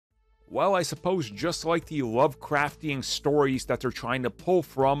Well, I suppose just like the Lovecraftian stories that they're trying to pull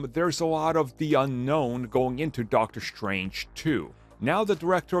from, there's a lot of the unknown going into Doctor Strange 2. Now the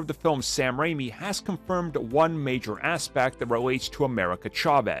director of the film, Sam Raimi, has confirmed one major aspect that relates to America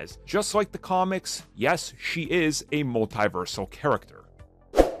Chavez. Just like the comics, yes, she is a multiversal character.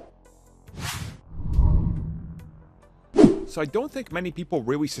 So I don't think many people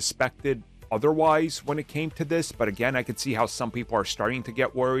really suspected otherwise when it came to this, but again, I could see how some people are starting to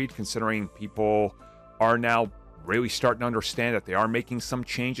get worried, considering people are now really starting to understand that they are making some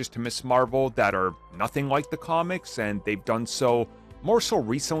changes to Ms. Marvel that are nothing like the comics, and they've done so more so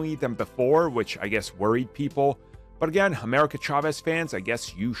recently than before, which I guess worried people. But again, America Chavez fans, I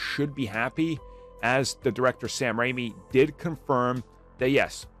guess you should be happy, as the director Sam Raimi did confirm that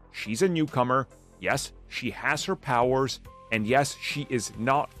yes, she's a newcomer, yes, she has her powers, and yes, she is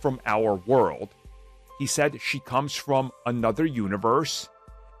not from our world. He said she comes from another universe,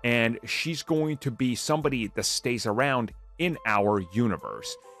 and she's going to be somebody that stays around in our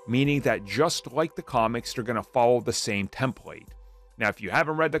universe, meaning that just like the comics, they're going to follow the same template. Now, if you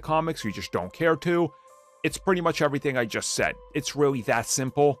haven't read the comics or you just don't care to, it's pretty much everything I just said. It's really that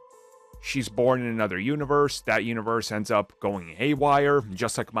simple. She's born in another universe. That universe ends up going haywire.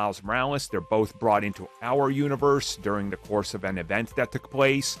 Just like Miles Morales, they're both brought into our universe during the course of an event that took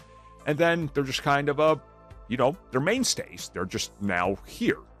place. And then they're just kind of they're mainstays. They're just now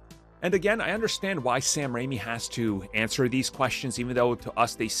here. And again, I understand why Sam Raimi has to answer these questions, even though to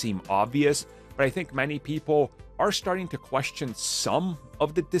us they seem obvious. But I think many people are starting to question some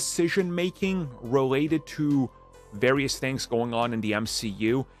of the decision-making related to various things going on in the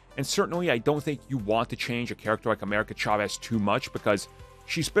MCU. And certainly, I don't think you want to change a character like America Chavez too much, because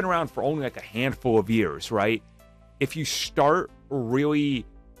she's been around for only like a handful of years, right? If you start really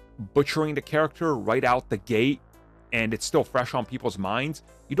butchering the character right out the gate, and it's still fresh on people's minds,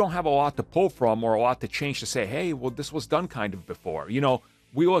 you don't have a lot to pull from or a lot to change to say, hey, well, this was done kind of before. You know,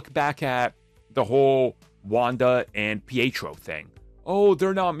 we look back at the whole Wanda and Pietro thing. Oh,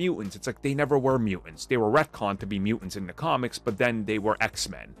 they're not mutants. It's like they never were mutants. They were retconned to be mutants in the comics, but then they were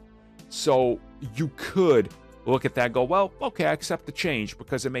X-Men. So you could look at that and go, well, okay, I accept the change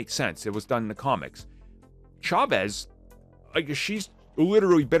because it makes sense. It was done in the comics. Chavez, I guess she's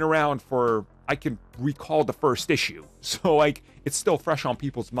literally been around for, I can recall the first issue. So like, it's still fresh on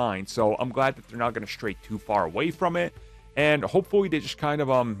people's minds. So I'm glad that they're not going to stray too far away from it. And hopefully they just kind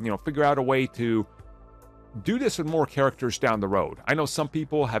of, figure out a way to do this with more characters down the road. I know some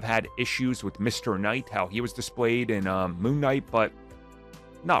people have had issues with Mr. Knight, how he was displayed in Moon Knight, but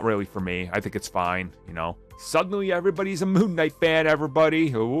not really for me. I think it's fine, Suddenly everybody's a Moon Knight fan,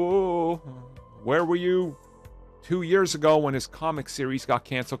 everybody. Ooh, where were you 2 years ago when his comic series got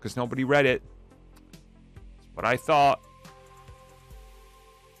canceled because nobody read it? That's what I thought.